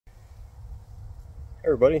Hey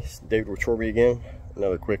everybody, it's David with Chorby again.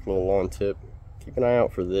 Another quick little lawn tip. Keep an eye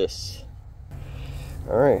out for this.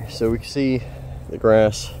 Alright, so we can see the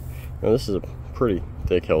grass. Now this is a pretty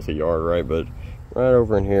thick, healthy yard, right? But right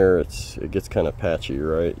over in here, it gets kind of patchy,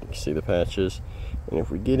 right? You can see the patches. And if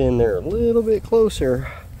we get in there a little bit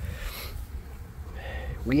closer,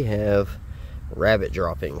 we have rabbit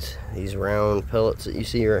droppings. These round pellets that you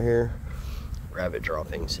see right here, rabbit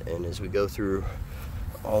droppings. And as we go through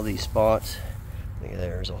all these spots,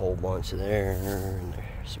 there's a whole bunch there, and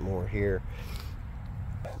there's some more here.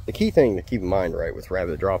 The key thing to keep in mind, right, with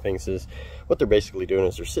rabbit droppings is what they're basically doing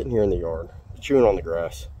is they're sitting here in the yard, chewing on the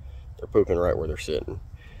grass, they're pooping right where they're sitting.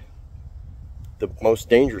 The most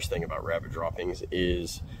dangerous thing about rabbit droppings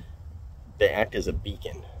is they act as a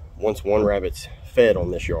beacon. Once one rabbit's fed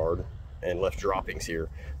on this yard and left droppings here,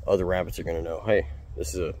 other rabbits are going to know, hey,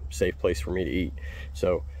 this is a safe place for me to eat.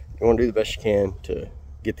 So you want to do the best you can to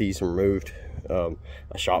get these removed.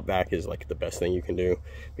 A shop vac is like the best thing you can do,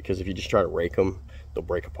 because if you just try to rake them, they'll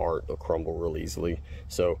break apart, they'll crumble real easily.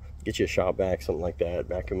 So get you a shop vac, something like that,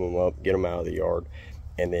 vacuum them up, get them out of the yard.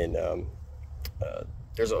 And then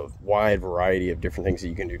there's a wide variety of different things that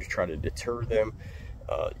you can do to try to deter them.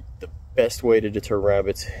 The best way to deter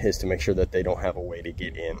rabbits is to make sure that they don't have a way to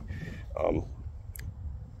get in.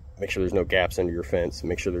 Make sure there's no gaps under your fence,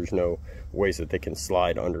 make sure there's no ways that they can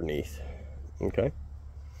slide underneath. Okay,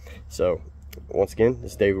 so once again,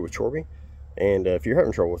 this is David with Chorby, and if you're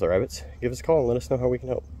having trouble with the rabbits, give us a call and let us know how we can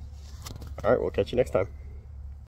help. All right, we'll catch you next time.